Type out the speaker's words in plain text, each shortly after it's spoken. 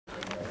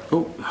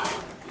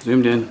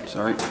Zoomed in,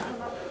 sorry.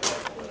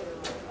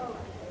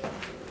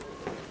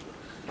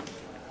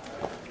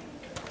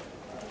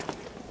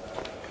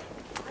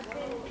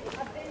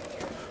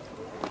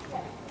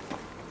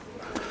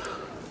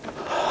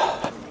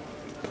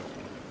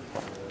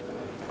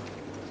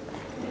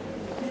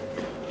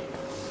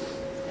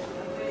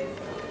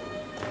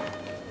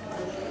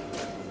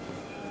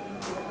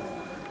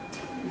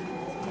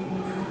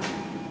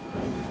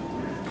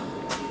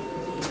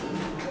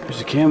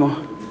 There's a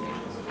camel.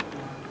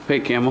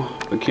 Fake camel,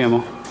 big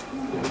camel.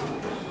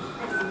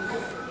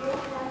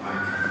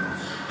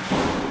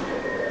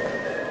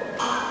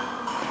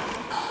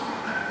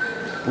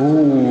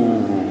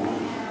 Ooh.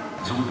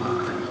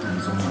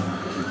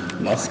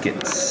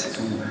 Muskets.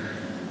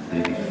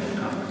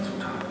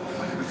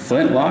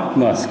 Flintlock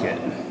musket.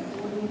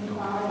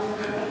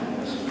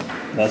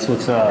 That's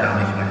what's up.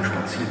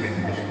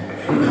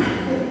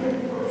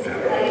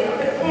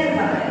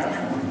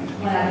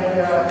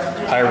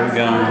 Pirate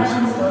guns.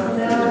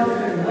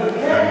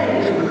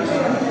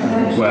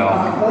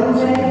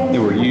 Well, they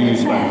were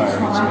used by pirates,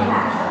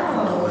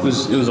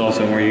 but it was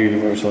also more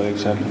universally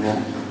acceptable.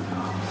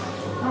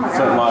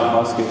 Flintlock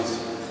muskets.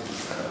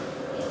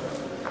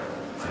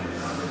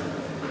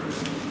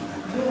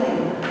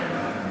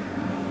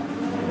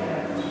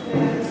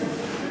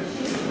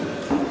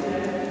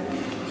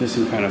 Just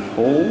some kind of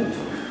hole.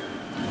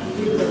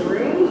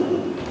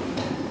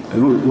 It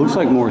looks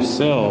like more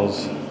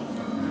cells.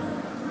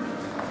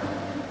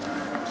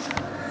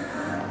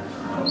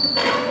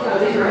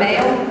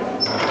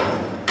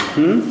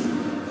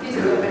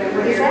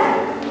 What is that?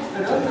 I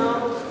don't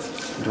know.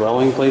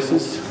 Dwelling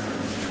places.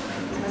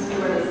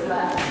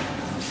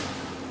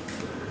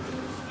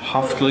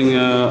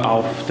 Häftlinge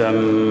auf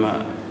dem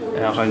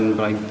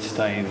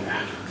Ehrenbreitstein.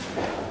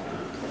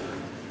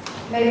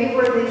 Maybe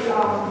where the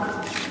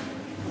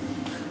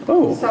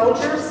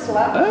soldiers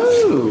slept.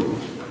 Oh,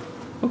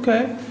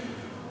 okay.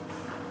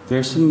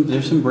 There's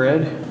some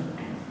bread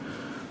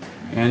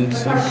and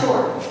some. They're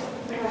short.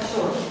 They're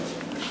short.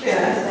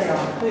 Yes, they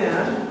are.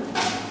 Yeah.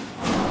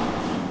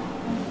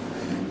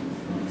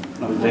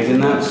 I'm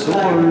digging that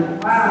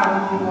sword.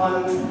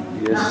 Wow.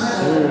 Yes,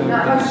 sir.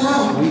 That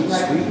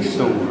sweet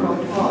sword.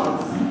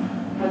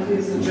 But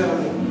he's a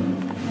German.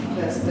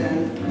 That's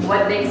then.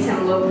 What makes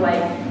him look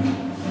like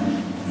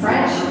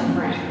French?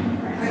 French.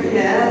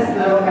 Yes,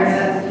 no, he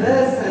has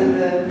this and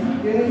the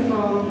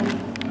uniform.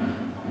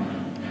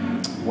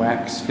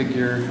 Wax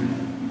figure.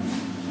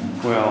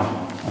 Well,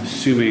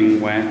 assuming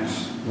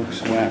wax.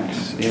 Looks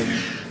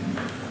wax-ish.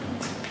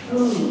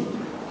 Ooh,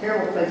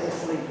 terrible place to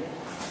sleep.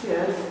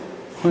 Yes.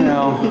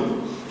 Well,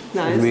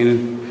 Nice. I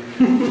mean,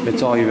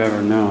 it's all you've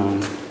ever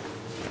known.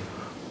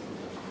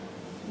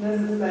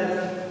 This is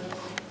better.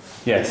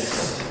 Yes,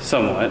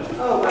 somewhat.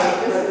 Oh,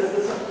 wow. This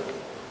is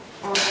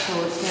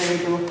also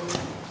terrible.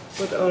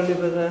 But only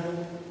with a.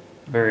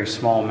 Very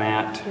small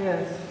mat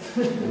Yes.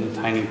 and a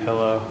tiny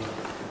pillow.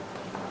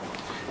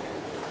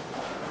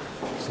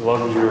 It's a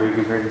luxury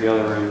compared to the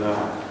other room,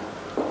 though.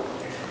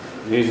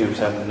 Museums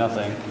have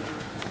nothing,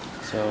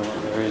 so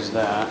there is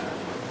that.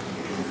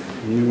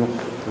 New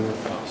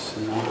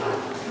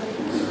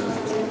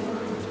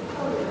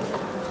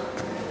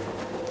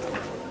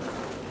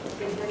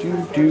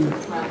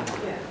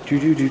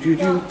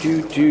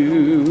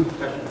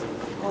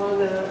All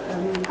the.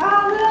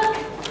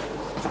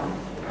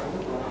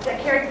 Is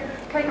that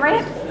Cary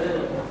Grant?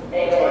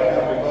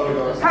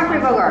 Humphrey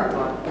Bogart.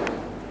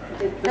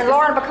 And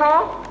Lauren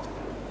Bacall?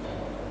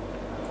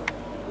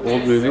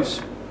 Old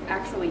movies.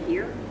 Actually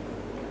here.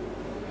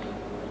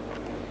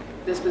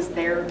 This was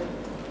there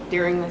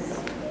during this.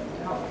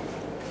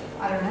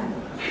 I don't know.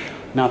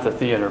 Not the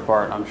theater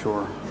part, I'm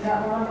sure. Is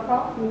that Lauren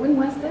Bacall? When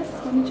was this?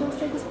 When did y'all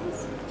say this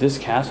was? This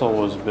castle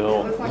was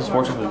built, this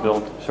fortress was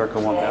built circa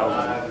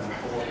 1000.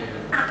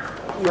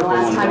 The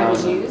last time it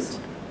was used?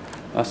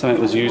 Last time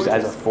it was used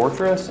as a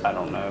fortress? I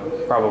don't know.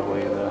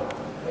 Probably the.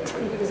 If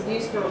it was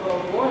used for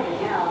World War,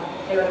 then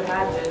yeah, they would have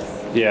had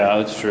this. Yeah,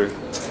 that's true.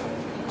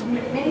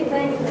 Many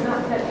things are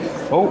not touching.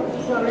 Oh!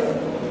 Sorry.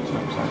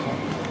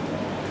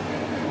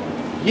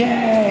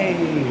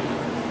 Yay!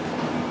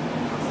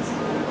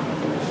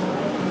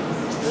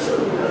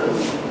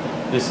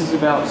 This is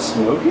about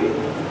smoking?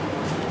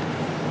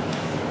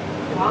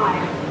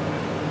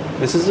 Why?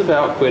 This is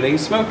about quitting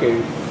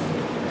smoking.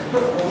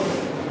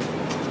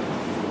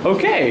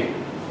 Okay.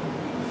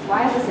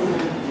 Why is this in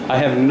here? I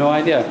have no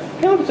idea.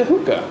 Hey, look, it's a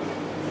hookah.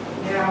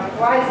 Yeah.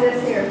 Why is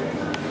this here?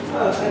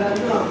 Oh, I don't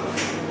know.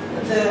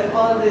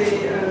 All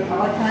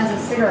All kinds of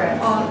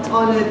cigarettes.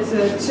 on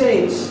it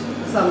change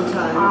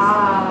sometimes.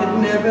 Ah. It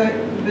never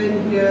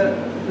been here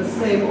the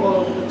same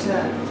all the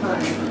time.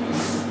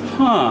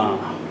 Huh.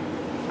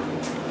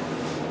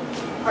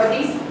 Are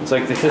these? It's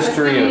like the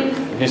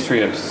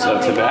history of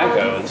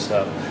tobacco and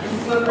stuff.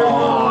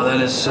 Oh,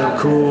 that is so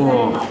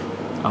cool.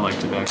 I like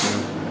tobacco.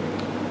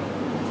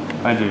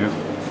 I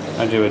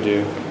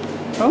do.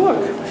 Oh, look.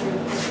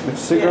 There's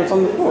cigarettes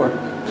on the floor.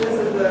 This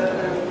is the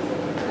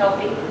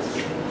Healthy?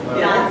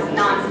 Yes.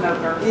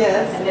 Non-smoker?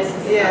 yes. And this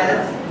is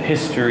yes.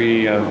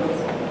 History of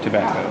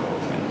tobacco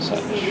and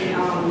such.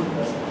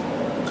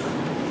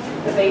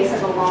 The base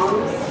of the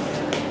lungs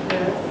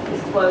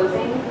is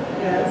closing.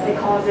 Yes. It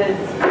causes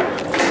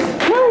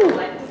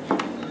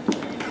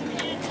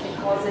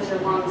your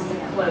lungs to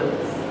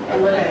close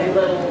in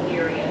little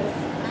areas.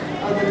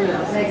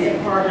 Makes it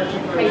harder to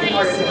breathe.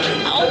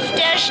 Auf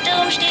der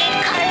Stirn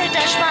steht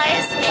kalter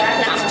Schweiß.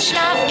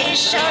 Nachtschlaf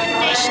ist schon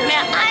nicht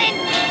mehr ein.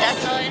 Das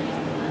soll.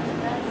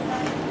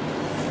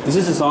 This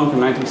is a song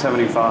from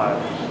 1975.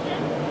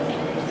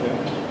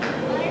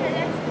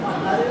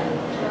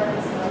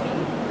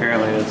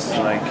 Apparently it's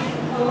like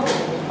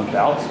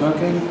about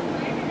smoking.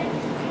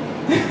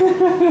 I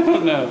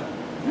don't know.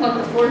 Look,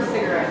 the four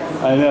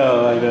cigarettes. I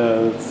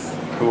know, it's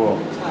cool.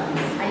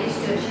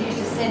 She used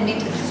to send me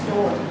to the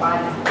store to buy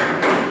them.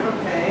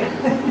 Okay.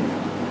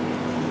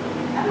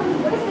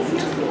 What is this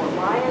here for?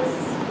 Why is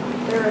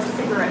there a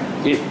cigarette?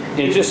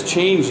 It just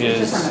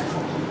changes.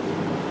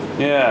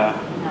 Yeah.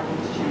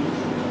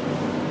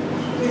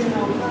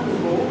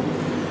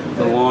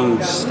 The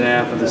long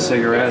staff of the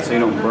cigarette so you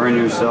don't burn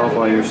yourself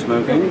while you're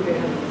smoking.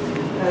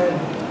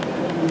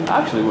 I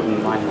actually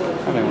wouldn't mind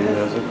having one of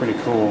those. They're pretty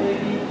cool.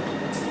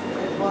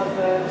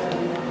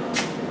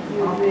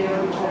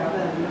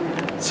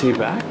 See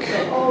back?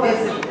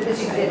 This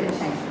exhibit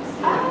changes.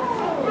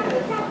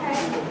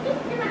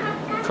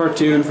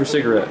 Cartoon for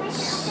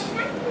cigarettes.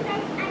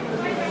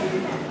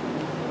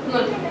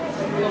 Look, like a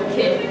little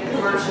kid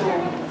commercial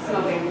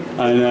smoking.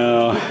 I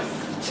know.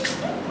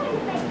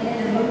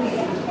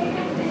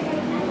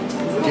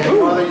 Get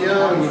Father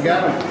Young, you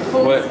got him.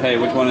 What? Hey,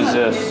 which one is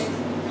this?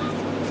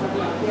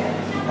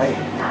 Hey.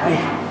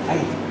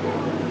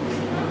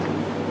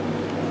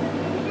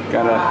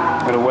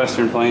 Got a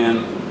Western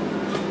playing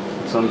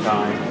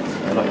sometime.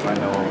 I'd like to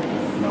know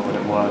what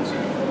it was.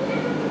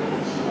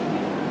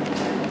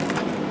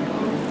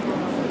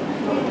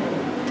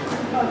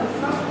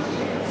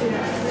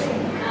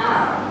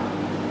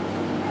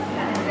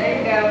 There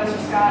you go, Mr.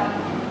 Scott.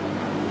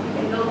 You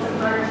can build some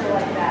furniture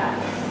like that.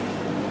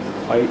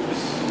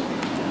 Pipes.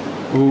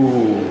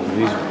 Ooh,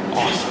 these are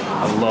awesome. I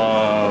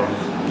love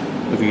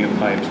looking at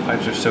pipes.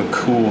 Pipes are so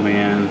cool,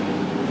 man.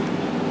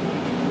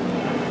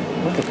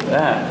 Look at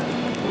that.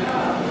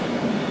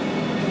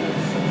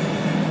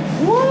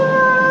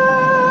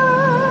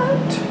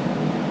 What?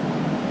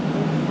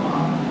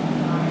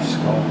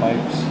 Skull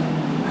pipes.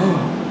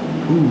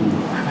 Ooh,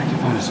 if I can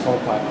find a skull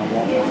pipe, I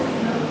want one.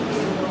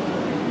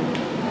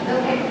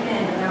 Okay,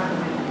 then,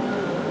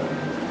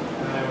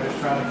 I was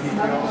trying to keep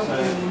it all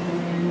safe.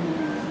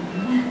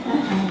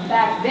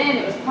 Back then,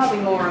 it was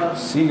probably more of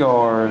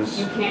Cigars.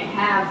 you can't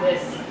have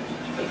this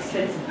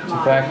expensive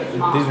Tobacco.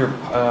 commodity. These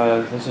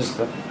are. This is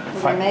the.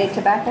 made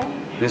tobacco?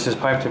 This is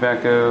pipe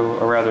tobacco,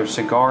 or rather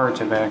cigar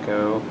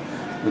tobacco,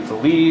 with the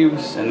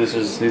leaves, and these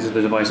are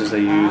the devices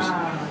they use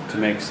to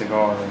make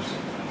cigars.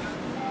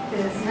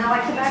 Does it smell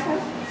like tobacco?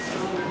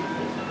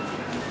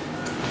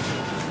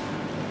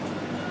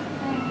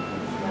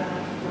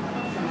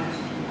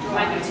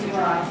 Might be too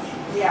dry.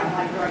 Yeah,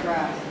 like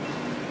dry.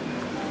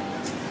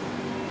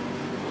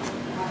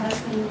 My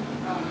husband,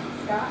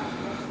 Scott?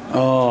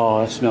 Oh,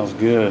 that smells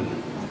good.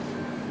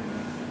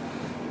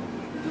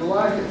 You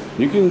like it?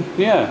 You can,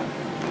 yeah,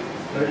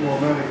 Take more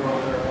money while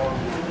they're on.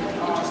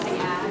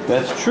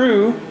 that's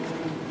true.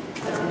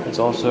 It's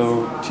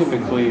also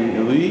typically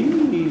illegal.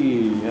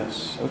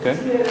 Yes, okay.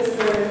 Here's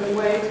the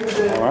way to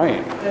the, All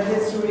right. the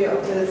history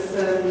of this.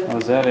 How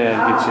does that ad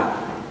get you?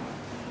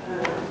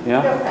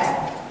 Yeah?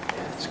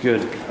 It's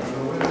good.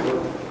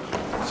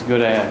 It's a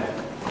good ad.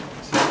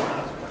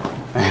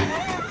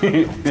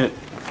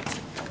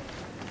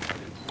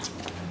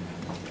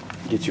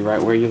 Get you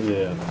right where you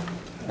live,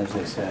 as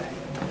they say.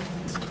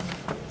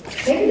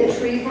 Maybe the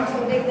trees weren't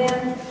so big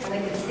then, and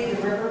they could see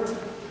the river.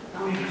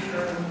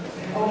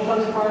 Old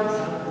postcards.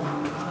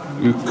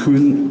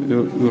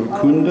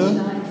 Urkunda?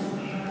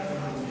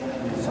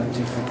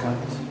 Certifikat.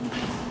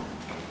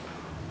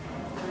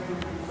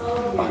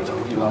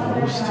 Batteria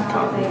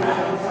rustica.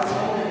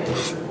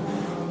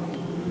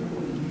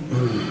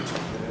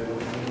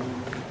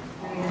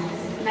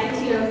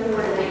 1904 to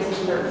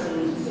 1913.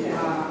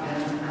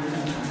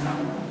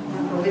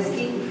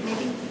 Whiskey,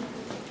 maybe?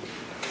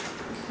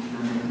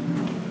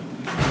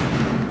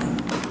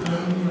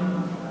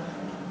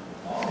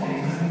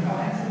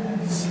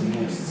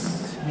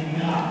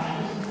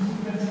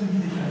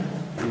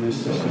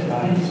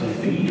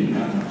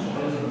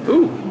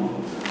 Ooh!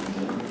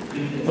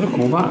 What a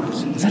cool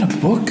box. Is that a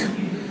book?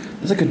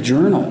 It's like a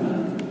journal.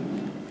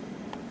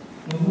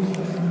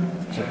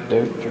 It's a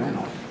dope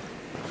journal.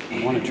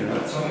 I want a journal.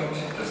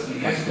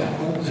 Like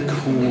that. It's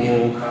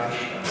cool.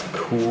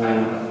 Cool.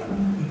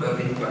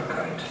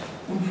 Überwindbarkeit,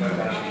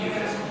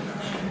 vergleichliche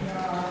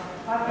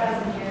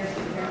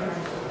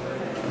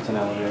That's an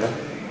elevator.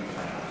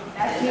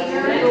 That's a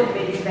little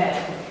bitty bed.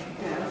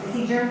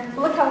 Teacher,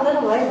 look how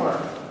little they were.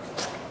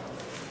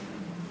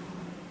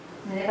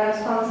 And it about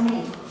as tall as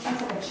me.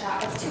 That's like a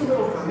child. It's too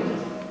little for me.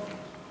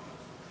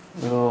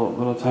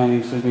 Little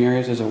tiny sleeping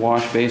areas. There's a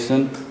wash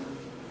basin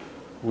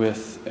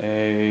with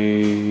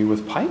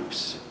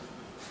pipes.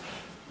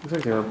 Looks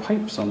like there are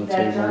pipes on the That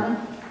table.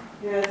 German?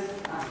 Yes.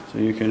 So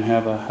you can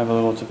have a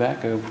little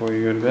tobacco before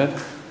you go to bed.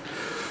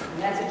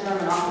 And that's a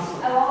German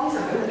officer. Oh, all these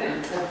are good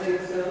things. I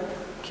think so.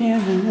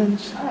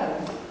 Cannons.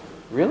 Oh,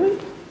 Really?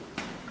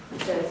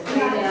 it says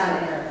created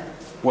on there.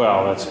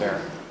 Well, that's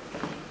fair.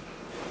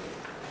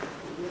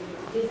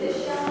 Is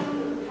this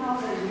showing how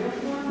the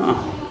uniform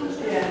Huh. changed?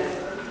 Yes.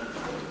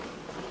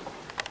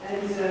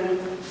 And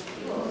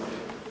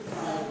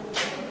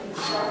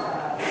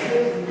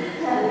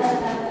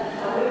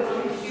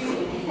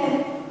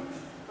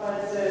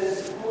but it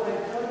says, oh, I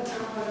don't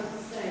know what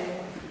to say.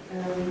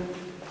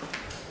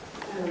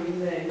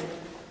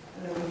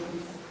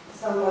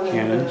 Someone of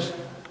Cannons.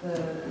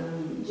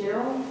 the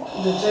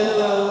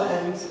general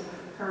and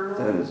colonel.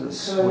 That is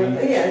a colonel-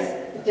 sweet. Yes.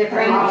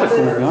 Different That's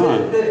a officers.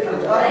 gun.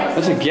 Different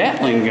That's a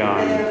Gatling They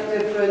gun. have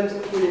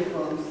different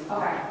uniforms.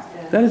 Okay.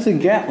 That is a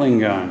Gatling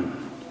gun.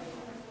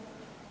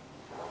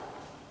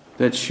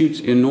 That shoots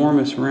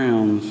enormous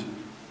rounds.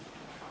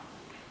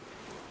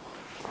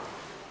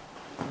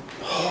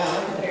 Yeah,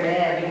 look at the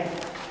red.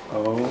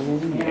 Oh,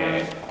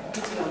 yeah.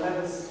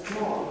 That was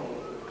small.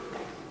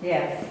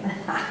 Yes.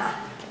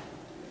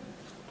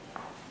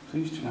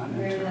 Please do not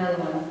Here's enter. another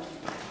one.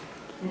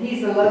 And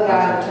he's the low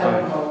guy on the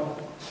totem pole.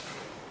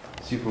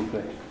 S'il vous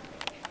plaît.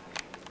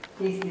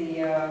 He's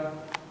the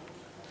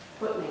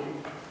footman.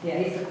 Yeah,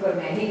 he's the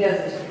footman. He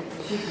does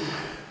the shooting.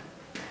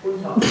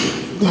 We'll talk.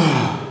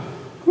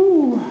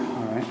 Whew.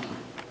 All right.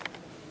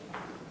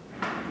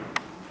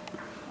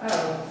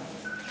 Oh.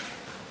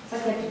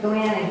 It's like you have to go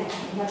in and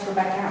you have to go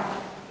back out.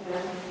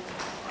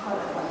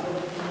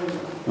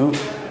 Oh,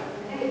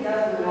 It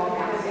does the walk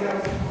out.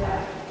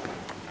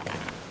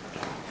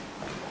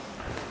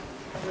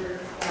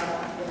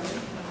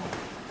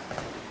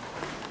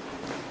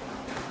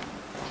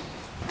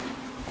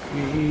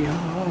 we are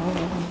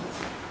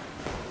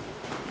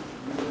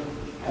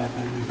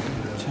having a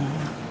good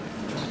time.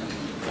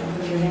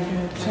 Having a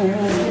good time.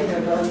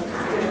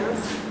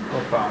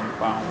 Oh, bum,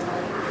 bum.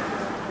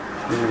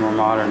 These are more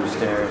modern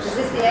stairs. Is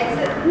this the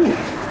exit?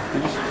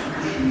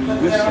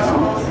 This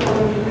sound.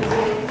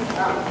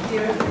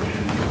 Here,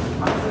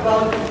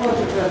 about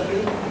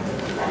photography.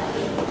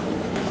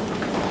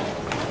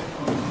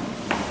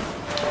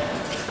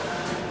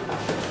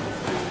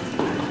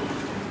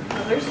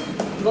 There's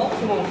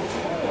multiple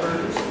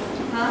floors.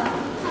 Huh?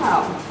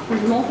 Wow,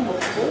 there's multiple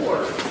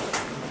floors.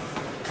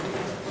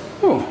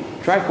 Oh,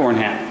 tricorn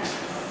hat.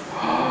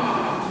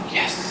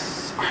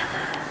 Yes.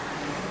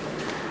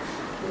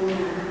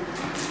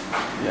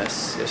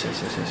 Yes, yes,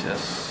 yes, yes, yes,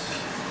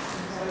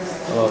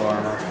 yes. I love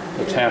armor.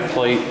 It's half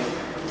plate.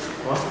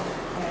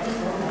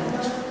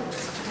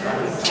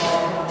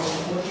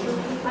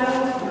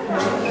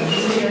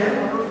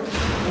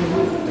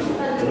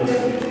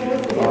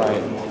 All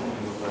right.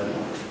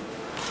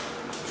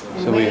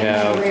 So we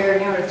have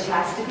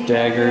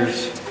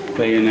daggers,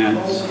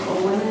 bayonets,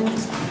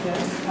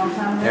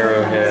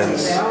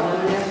 arrowheads,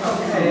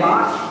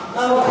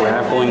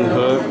 grappling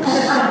hooks.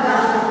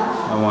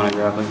 I want a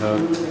grappling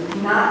hook.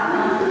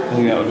 I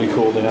think that would be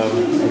cool to have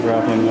a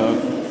grappling hook.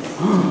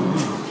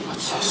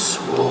 What's a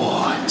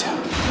sword?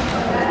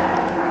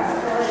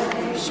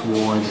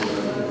 Sword.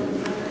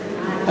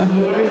 I'm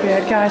very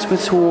bad guys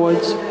with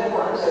swords.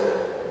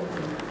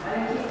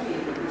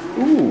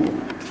 Ooh.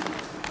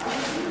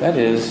 That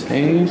is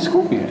a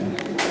scorpion.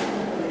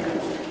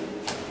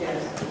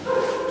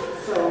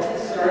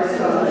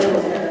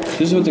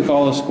 This is what they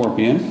call a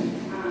scorpion.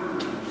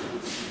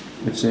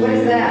 It's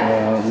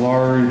a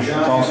large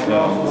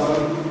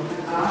crossbow.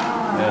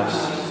 Yes.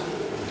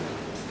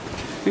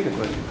 I think that's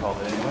what you called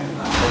it anyway.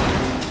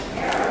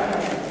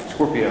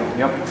 Scorpio.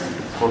 Yep.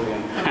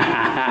 Scorpion.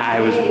 I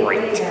was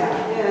right.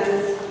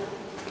 Yes.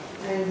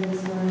 And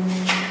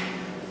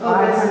oh,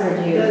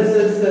 500 years.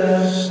 this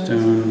is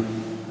Stone.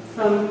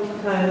 some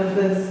kind of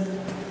this.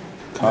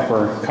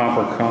 Copper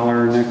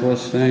collar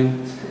necklace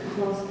thing.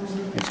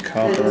 It's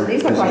copper.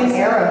 These look like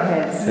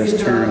arrowheads.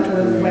 It's turned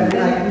Like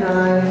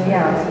knife.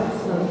 Yeah.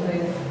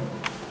 Something.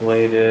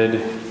 bladed.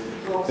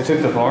 They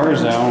took the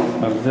bars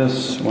out of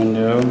this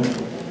window.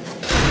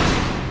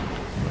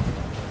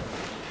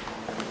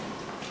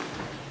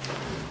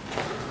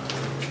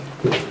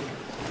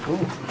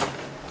 Ooh.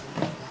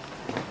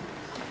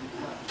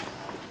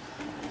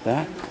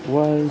 That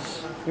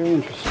was very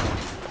interesting.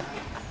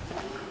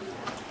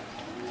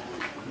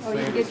 Oh,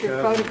 you can get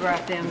your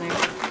photograph down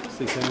there.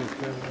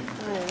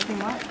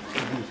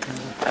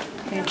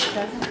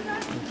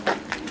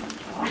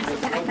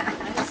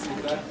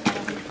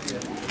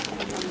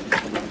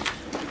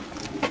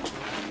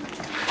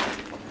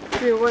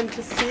 Do you want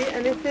to see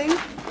anything?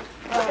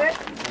 Okay.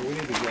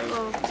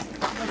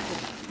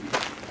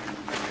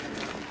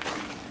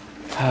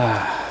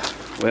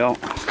 Well,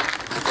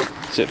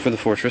 that's it for the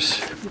fortress.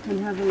 You can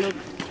have a look.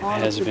 All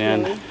It has of the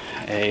been day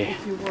a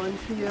if you want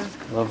here.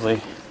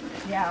 lovely,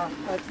 Yeah,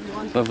 but you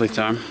want lovely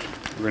time.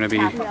 We're gonna be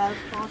to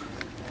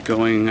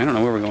going, I don't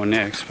know where we're going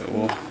next, but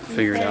we'll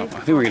figure it out. I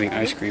think we're getting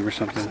ice cream or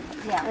something.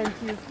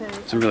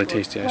 Some really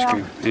tasty ice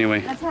cream.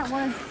 Anyway,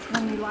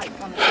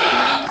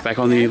 back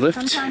on the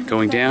lift,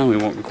 going down. We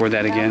won't record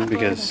that again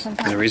because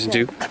there's no reason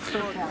to.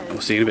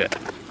 We'll see you in a bit.